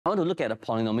want to look at a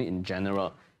polynomial in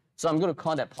general. So I'm going to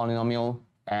call that polynomial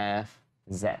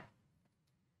fz.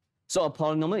 So a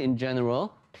polynomial in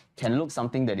general can look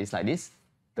something that is like this.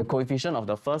 The coefficient of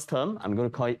the first term, I'm going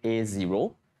to call it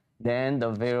a0. Then the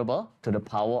variable to the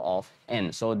power of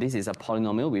n. So this is a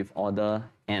polynomial with order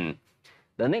n.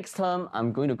 The next term,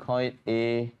 I'm going to call it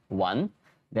a1.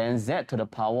 Then z to the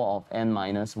power of n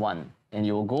minus 1. And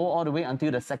you will go all the way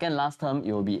until the second last term,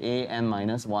 it will be an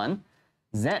minus 1.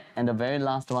 Z and the very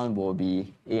last one will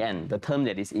be an, the term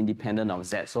that is independent of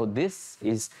z. So this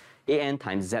is an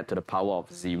times z to the power of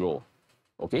 0.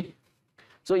 Okay?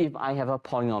 So if I have a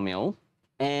polynomial,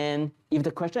 and if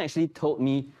the question actually told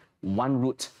me one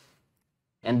root,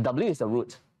 and w is the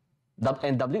root,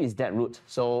 and w is that root.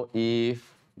 So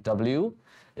if w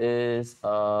is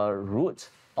a root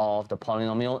of the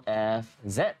polynomial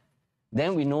fz,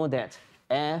 then we know that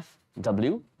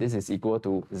fw, this is equal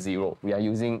to 0. We are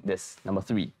using this, number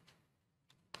 3.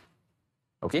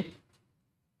 Okay?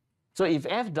 So if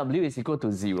fw is equal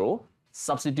to 0,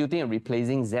 substituting and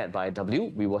replacing z by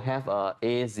w, we will have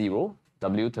a0,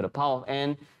 w to the power of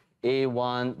n,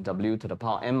 a1, w to the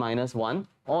power of n minus 1,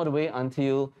 all the way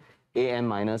until an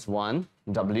minus 1,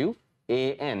 w,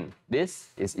 an. This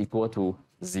is equal to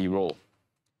 0.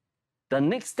 The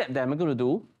next step that I'm going to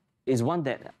do is one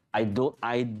that I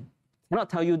cannot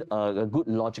tell you a good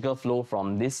logical flow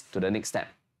from this to the next step.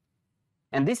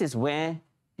 And this is where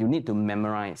you need to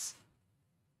memorize.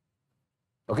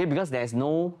 Okay, because there's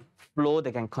no flow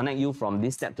that can connect you from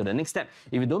this step to the next step.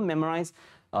 If you don't memorize,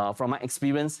 from my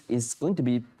experience, it's going to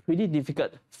be pretty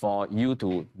difficult for you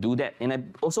to do that. And I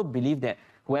also believe that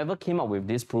whoever came up with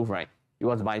this proof, right, it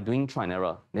was by doing trial and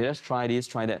error. They just try this,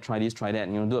 try that, try this, try that,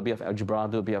 you know, do a bit of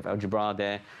algebra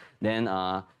there.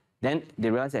 Then they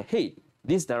realize that, hey,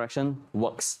 this direction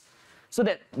works. So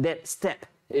that step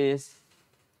is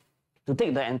to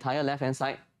take the entire left-hand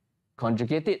side,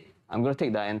 conjugate it. I'm going to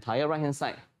take the entire right-hand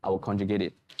side, I will conjugate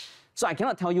it. So I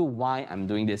cannot tell you why I'm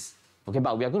doing this, okay,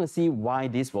 but we are going to see why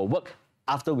this will work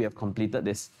after we have completed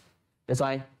this. That's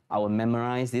why I will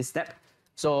memorize this step.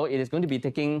 So it is going to be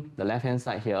taking the left-hand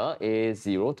side here,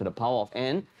 a0 to the power of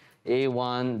n,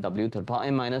 a1, w to the power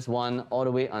n minus 1, all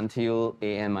the way until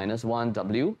an minus 1,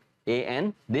 w,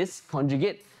 an, this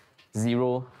conjugate,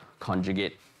 0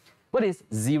 conjugate. What is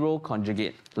 0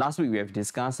 conjugate? Last week we have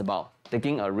discussed about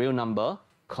taking a real number,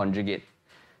 conjugate.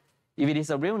 If it is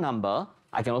a real number,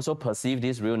 I can also perceive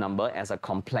this real number as a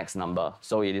complex number.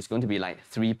 So it is going to be like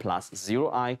 3 plus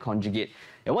 0i conjugate.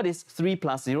 And what is 3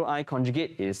 plus 0i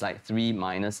conjugate? It is like 3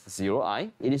 minus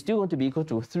 0i. It is still going to be equal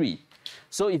to 3.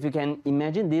 So if you can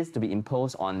imagine this to be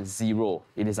imposed on 0,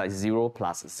 it is like 0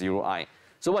 plus 0i.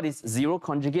 So what is 0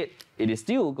 conjugate? It is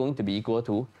still going to be equal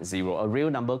to 0. A real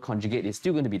number conjugate is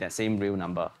still going to be that same real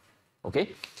number. Okay?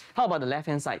 How about the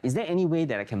left-hand side? Is there any way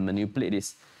that I can manipulate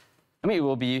this? I mean, it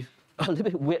will be a little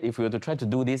bit weird if we were to try to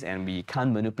do this and we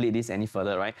can't manipulate this any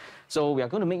further, right? So we are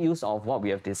going to make use of what we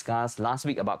have discussed last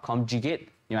week about conjugate.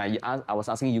 You know, I was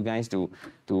asking you guys to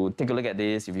take a look at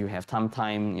this if you have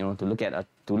time, you know, to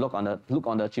look on the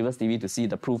Achevas TV to see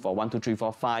the proof of 1, 2, 3,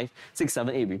 4, 5, 6,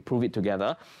 7, 8. We prove it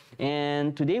together.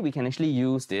 And today we can actually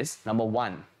use this, number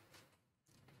 1.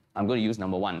 I'm going to use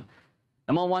number 1.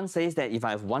 Number 1 says that if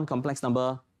I have one complex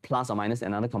number plus or minus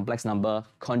another complex number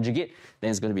conjugate,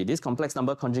 then it's going to be this complex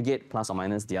number conjugate plus or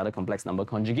minus the other complex number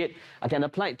conjugate. I can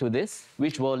apply it to this,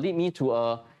 which will lead me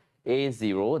to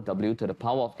a0, w to the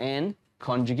power of n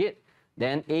conjugate,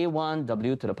 then a1,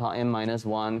 w to the power n minus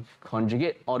 1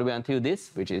 conjugate, all the way until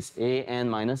this, which is an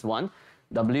minus 1,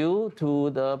 w to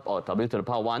the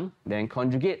power 1, then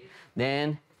conjugate,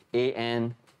 then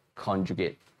an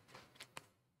conjugate.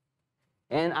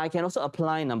 And I can also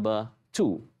apply number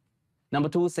 2. Number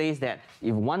 2 says that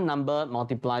if one number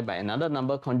multiplied by another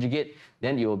number conjugate,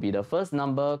 then it will be the first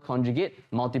number conjugate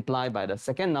multiplied by the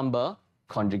second number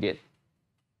conjugate.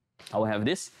 I will have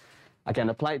this. I can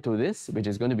apply it to this, which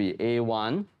is going to be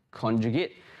a1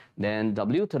 conjugate, then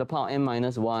w to the power n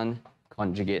minus 1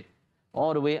 conjugate.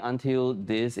 All the way until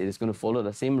this, it is going to follow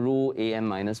the same rule, an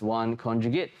minus 1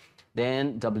 conjugate,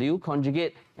 then w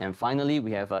conjugate, and finally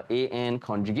we have an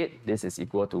conjugate. This is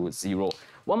equal to 0.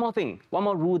 One more thing, one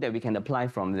more rule that we can apply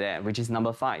from there, which is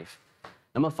number 5.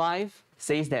 Number 5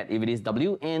 says that if it is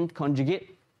wn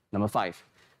conjugate, number 5,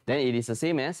 then it is the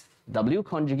same as w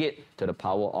conjugate to the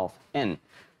power of n.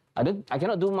 I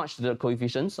cannot do much to the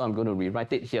coefficients, so I'm going to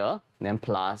rewrite it here. Then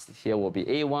plus, here will be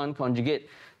a1 conjugate.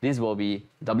 This will be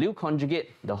w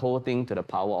conjugate, the whole thing to the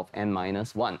power of n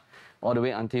minus 1. All the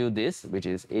way until this, which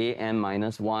is an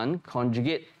minus 1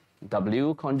 conjugate,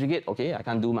 w conjugate. Okay, I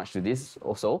can't do much to this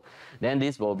also. Then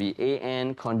this will be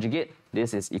an conjugate.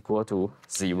 This is equal to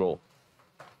 0.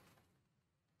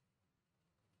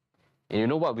 And you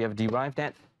know what we have derived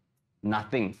at?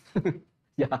 Nothing.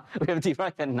 Yeah, we have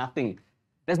derived at nothing.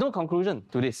 There's no conclusion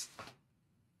to this.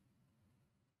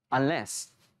 Unless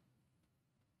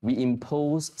we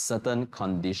impose certain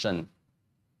condition.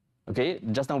 Okay,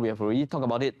 just now we have already talked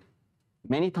about it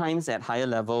many times at higher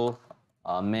level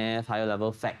math, higher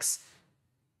level facts.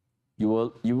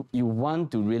 You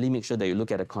want to really make sure that you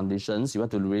look at the conditions. You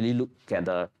want to really look at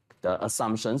the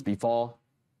assumptions before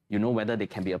you know whether they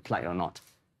can be applied or not.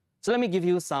 So let me give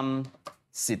you some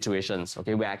situations,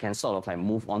 okay, where I can sort of like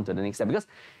move on to the next step. Because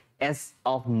as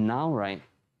of now, right,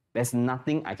 there's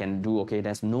nothing I can do, okay?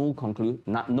 There's no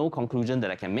conclusion that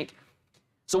I can make.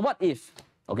 So what if,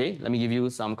 okay, let me give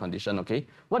you some condition, okay?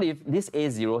 What if this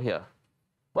A0 here,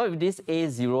 what if this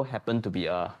A0 happened to be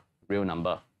a real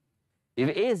number?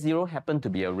 If A0 happened to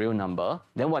be a real number,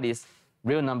 then what is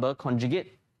real number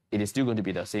conjugate? It is still going to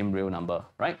be the same real number,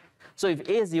 right? So if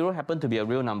A0 happened to be a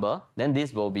real number, then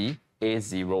this will be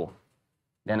A0.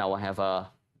 Then I will have a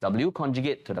W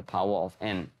conjugate to the power of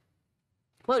n.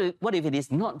 What if it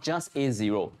is not just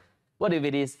A0? What if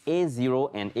it is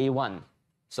A0 and A1?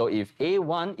 So if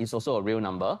A1 is also a real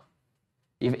number,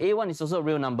 if A1 is also a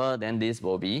real number, then this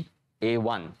will be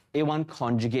A1. A1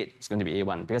 conjugate is going to be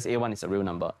A1 because A1 is a real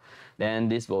number. Then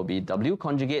this will be W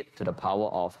conjugate to the power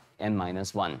of n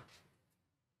minus 1.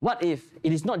 What if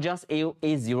it is not just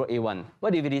A0, A1?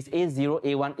 What if it is A0,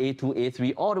 A1, A2,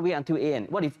 A3, all the way until An?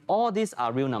 What if all these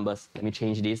are real numbers? Let me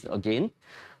change this again.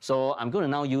 So I'm going to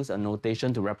now use a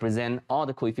notation to represent all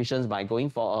the coefficients by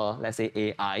going for a, let's say,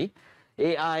 AI.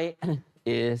 AI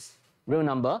is real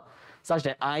number such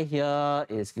that I here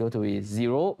is going to be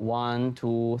 0, 1,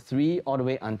 2, 3, all the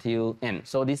way until n.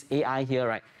 So this AI here,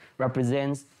 right,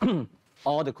 represents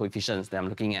all the coefficients that I'm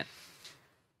looking at.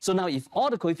 So now if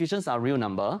all the coefficients are real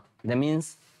number, that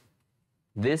means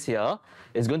this here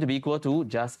is going to be equal to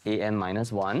just an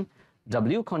minus 1.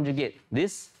 W conjugate,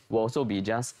 this will also be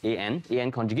just an.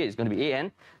 An conjugate is going to be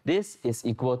an. This is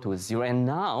equal to 0. And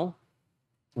now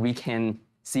we can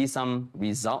see some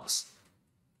results.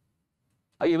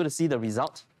 Are you able to see the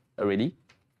result already?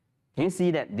 Can you see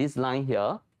that this line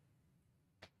here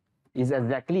is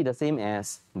exactly the same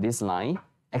as this line,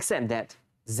 except that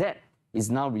Z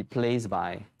is now replaced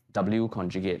by W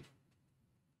conjugate,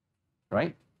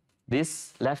 right?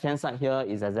 This left-hand side here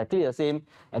is exactly the same,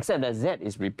 except that Z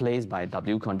is replaced by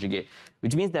W conjugate,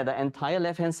 which means that the entire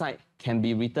left-hand side can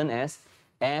be written as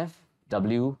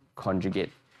FW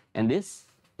conjugate, and this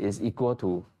is equal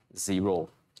to 0.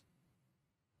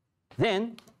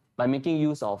 Then, by making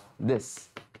use of this,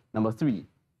 number 3,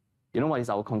 you know what is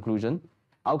our conclusion?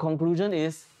 Our conclusion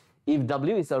is, if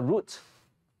W is a root,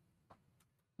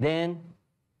 then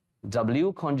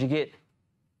W conjugate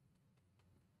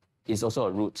is also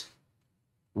a root.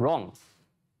 Wrong.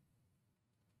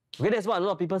 Okay, that's what a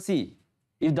lot of people see.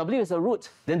 If W is a root,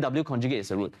 then W conjugate is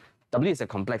a root. W is a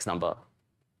complex number.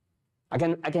 I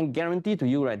can guarantee to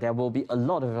you, right, there will be a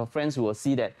lot of your friends who will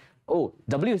see that, oh,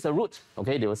 W is a root.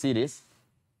 Okay, they will see this.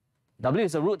 W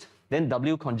is a root, then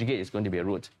W conjugate is going to be a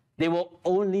root. They will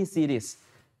only see this.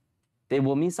 They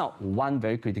will miss out one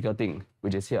very critical thing,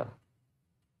 which is here.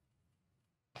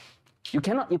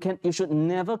 You should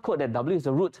never quote that W is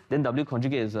a root, then W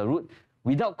conjugate is a root,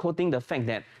 without quoting the fact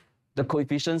that the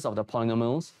coefficients of the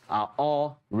polynomials are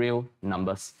all real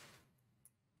numbers.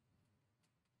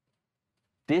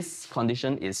 This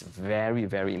condition is very,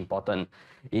 very important.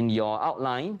 In your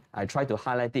outline, I try to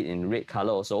highlight it in red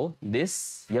color also.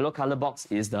 This yellow color box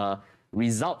is the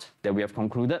result that we have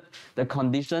concluded. The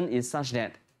condition is such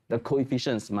that the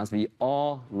coefficients must be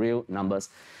all real numbers.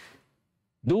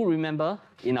 Do remember,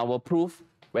 in our proof,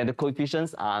 where the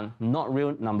coefficients are not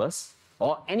real numbers,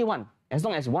 or anyone, as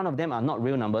long as one of them are not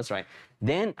real numbers, right,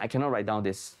 then I cannot write down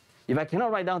this. If I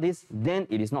cannot write down this, then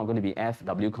it is not going to be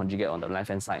FW conjugate on the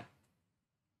left-hand side.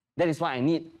 That is why I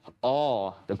need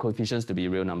all the coefficients to be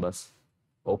real numbers.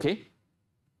 Okay?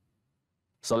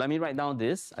 So let me write down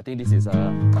this. I think this is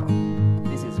going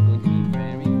to